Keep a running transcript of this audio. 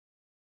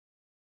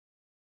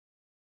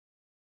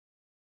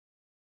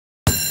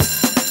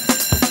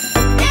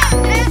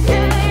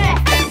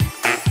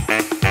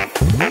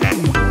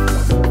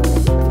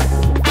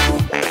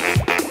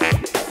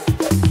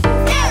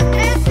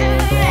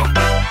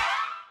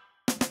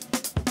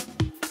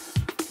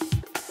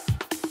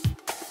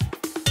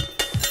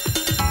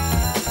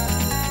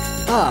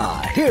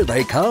Ah, here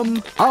they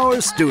come,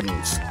 our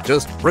students,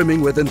 just brimming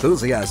with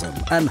enthusiasm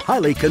and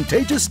highly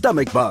contagious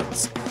stomach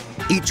bugs.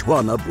 Each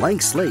one a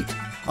blank slate,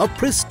 a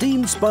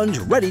pristine sponge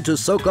ready to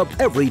soak up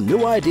every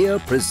new idea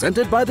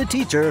presented by the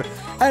teacher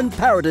and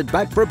parroted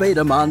back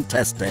verbatim on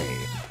test day.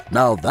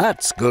 Now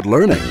that's good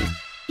learning.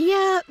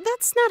 Yeah,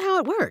 that's not how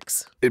it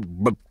works.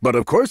 But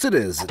of course it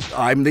is.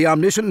 I'm the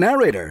omniscient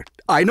narrator.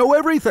 I know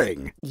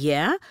everything.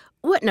 Yeah?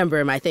 What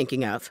number am I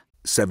thinking of?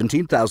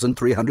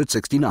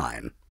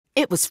 17,369.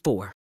 It was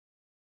 4.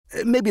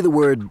 Maybe the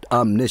word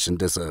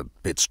omniscient is a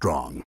bit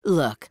strong.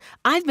 Look,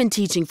 I've been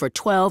teaching for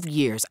 12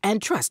 years,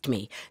 and trust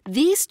me,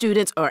 these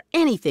students are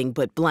anything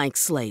but blank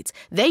slates.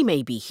 They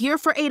may be here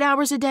for 8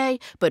 hours a day,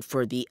 but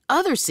for the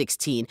other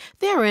 16,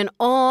 they're in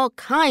all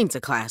kinds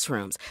of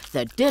classrooms.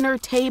 The dinner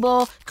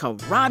table,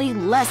 karate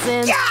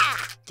lessons,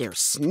 their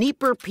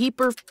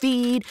sneeper-peeper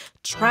feed,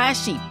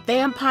 trashy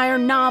vampire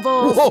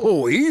novels.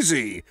 Whoa,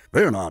 easy.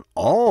 They're not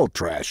all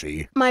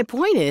trashy. My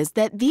point is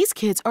that these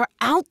kids are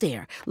out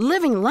there,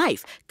 living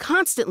life,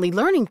 constantly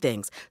learning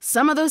things.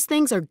 Some of those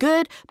things are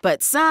good,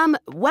 but some,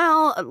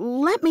 well,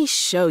 let me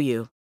show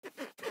you.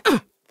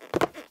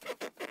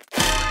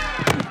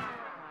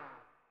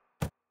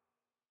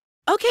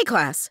 Okay,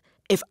 class.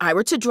 If I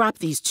were to drop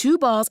these 2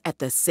 balls at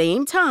the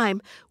same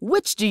time,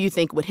 which do you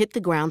think would hit the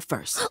ground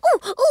first?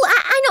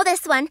 I know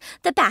this one.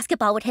 The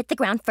basketball would hit the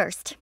ground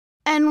first.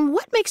 And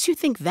what makes you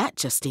think that,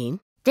 Justine?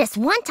 This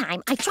one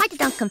time, I tried to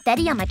dunk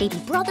confetti on my baby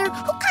brother,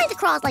 who kind of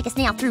crawls like a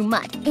snail through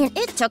mud. And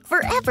it took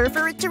forever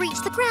for it to reach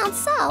the ground,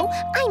 so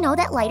I know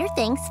that lighter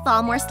things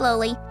fall more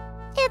slowly.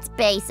 It's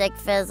basic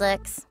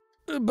physics.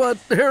 But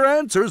her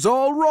answer's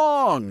all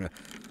wrong.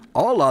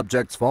 All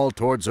objects fall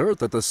towards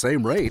Earth at the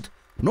same rate,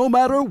 no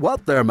matter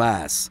what their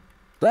mass.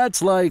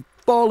 That's like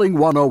falling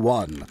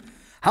 101.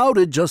 How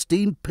did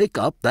Justine pick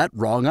up that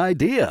wrong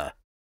idea?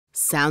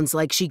 Sounds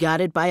like she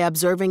got it by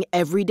observing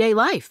everyday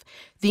life.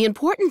 The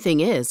important thing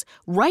is,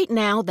 right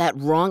now that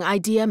wrong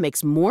idea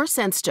makes more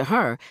sense to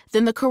her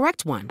than the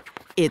correct one.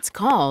 It's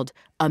called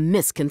a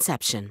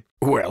misconception.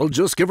 Well,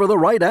 just give her the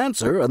right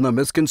answer and the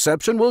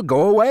misconception will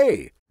go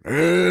away.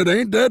 It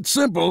ain't that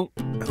simple.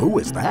 Who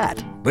is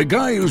that? The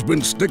guy who's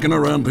been sticking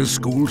around this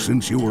school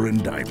since you were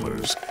in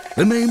diapers.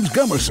 The name's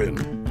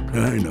Gummerson.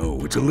 I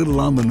know, it's a little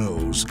on the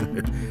nose.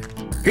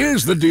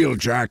 Here's the deal,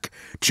 Jack.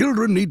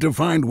 Children need to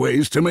find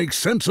ways to make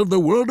sense of the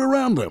world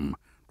around them.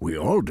 We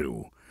all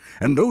do.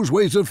 And those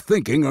ways of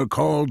thinking are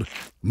called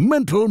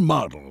mental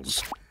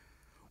models.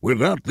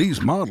 Without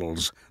these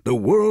models, the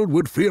world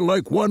would feel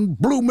like one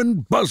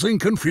bloomin' buzzing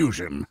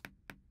confusion.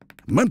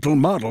 Mental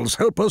models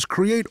help us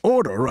create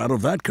order out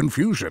of that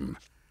confusion.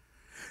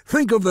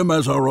 Think of them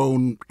as our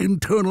own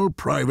internal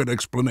private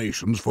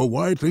explanations for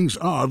why things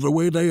are the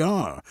way they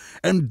are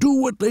and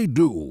do what they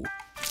do.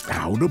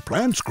 How do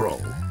plants grow?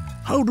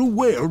 How do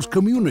whales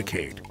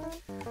communicate?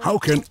 How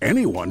can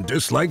anyone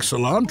dislike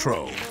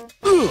cilantro?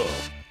 Ugh!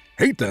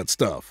 Hate that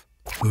stuff.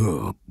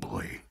 Oh,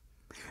 boy.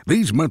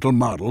 These mental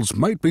models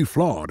might be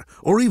flawed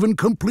or even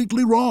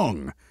completely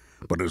wrong.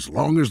 But as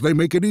long as they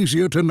make it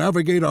easier to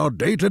navigate our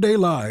day-to-day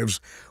lives,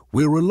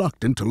 we're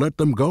reluctant to let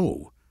them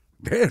go.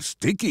 They're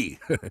sticky,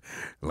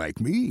 like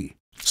me.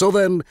 So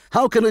then,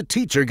 how can a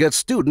teacher get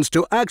students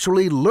to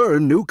actually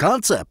learn new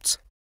concepts?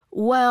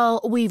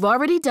 Well, we've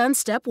already done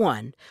step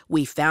 1.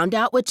 We found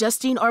out what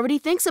Justine already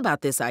thinks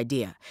about this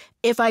idea.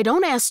 If I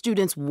don't ask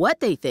students what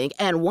they think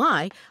and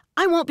why,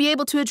 I won't be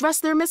able to address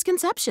their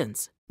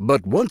misconceptions.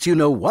 But once you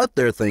know what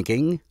they're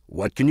thinking,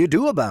 what can you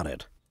do about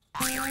it?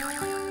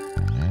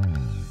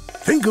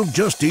 Think of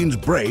Justine's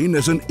brain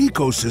as an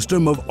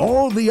ecosystem of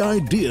all the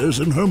ideas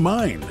in her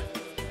mind.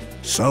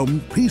 Some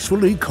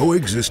peacefully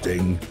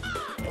coexisting,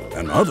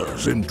 and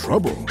others in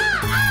trouble.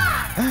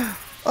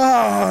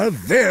 Ah,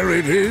 there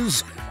it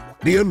is!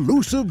 The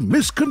elusive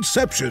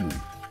misconception.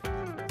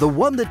 The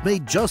one that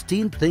made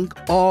Justine think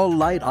all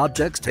light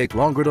objects take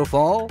longer to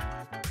fall?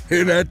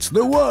 That's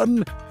the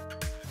one.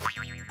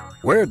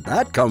 Where'd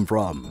that come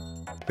from?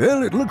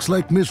 Well, it looks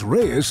like Miss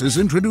Reyes is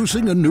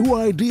introducing a new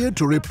idea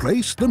to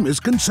replace the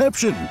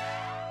misconception.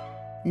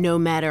 No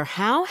matter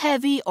how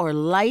heavy or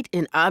light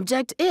an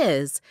object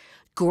is,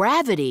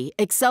 gravity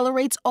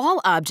accelerates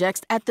all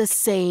objects at the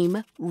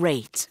same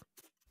rate.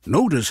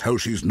 Notice how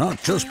she's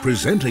not just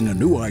presenting a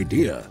new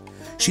idea.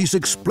 She's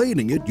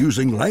explaining it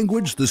using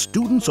language the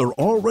students are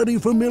already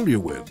familiar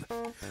with.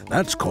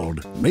 That's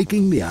called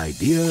making the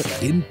idea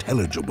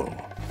intelligible.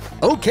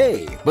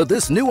 Okay, but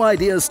this new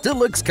idea still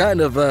looks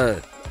kind of,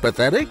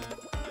 pathetic?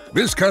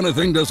 This kind of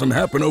thing doesn't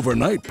happen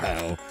overnight,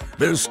 pal.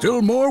 There's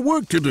still more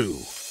work to do.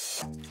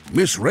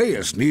 Miss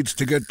Reyes needs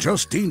to get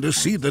Justine to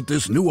see that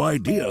this new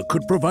idea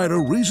could provide a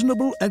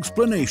reasonable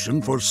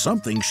explanation for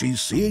something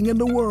she's seeing in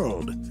the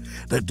world.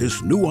 That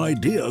this new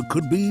idea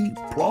could be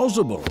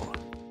plausible.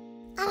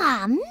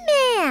 Ah,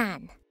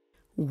 man!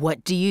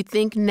 What do you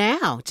think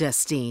now,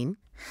 Justine?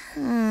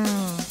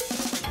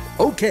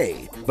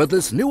 Okay, but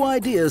this new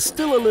idea is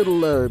still a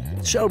little,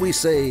 shall we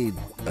say,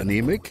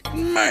 anemic?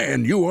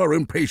 Man, you are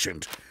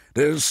impatient.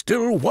 There's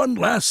still one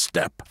last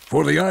step.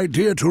 For the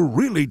idea to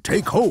really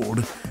take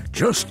hold,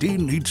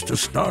 Justine needs to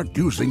start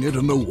using it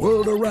in the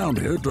world around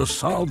her to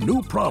solve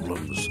new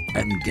problems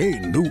and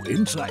gain new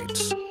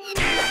insights.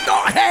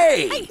 Oh,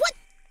 hey! Hey, what?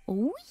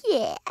 Oh,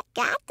 yeah, I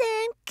got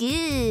them.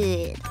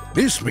 Good.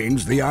 This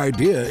means the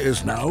idea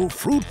is now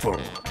fruitful.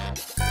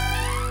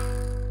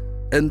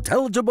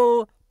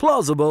 Intelligible,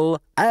 plausible,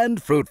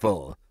 and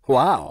fruitful.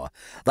 Wow,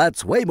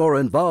 that's way more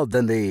involved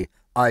than the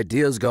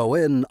ideas go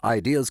in,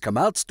 ideas come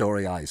out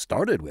story I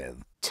started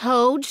with.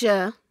 Told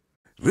ya.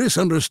 This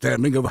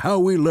understanding of how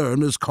we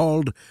learn is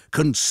called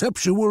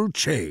conceptual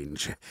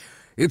change.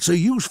 It's a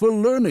useful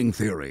learning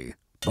theory,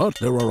 but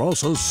there are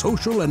also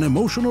social and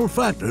emotional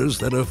factors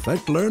that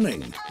affect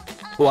learning.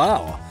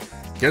 Wow,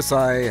 guess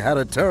I had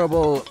a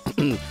terrible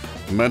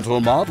mental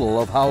model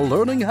of how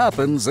learning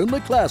happens in the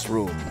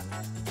classroom.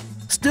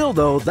 Still,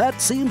 though,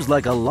 that seems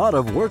like a lot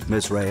of work,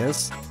 Miss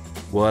Reyes.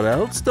 What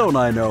else don't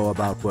I know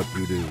about what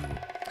you do?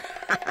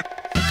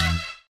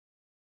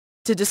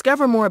 To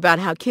discover more about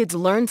how kids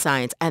learn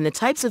science and the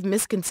types of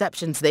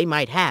misconceptions they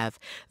might have,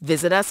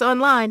 visit us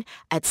online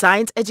at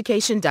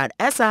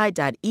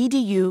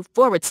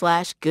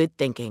scienceeducation.si.edu/good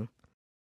thinking.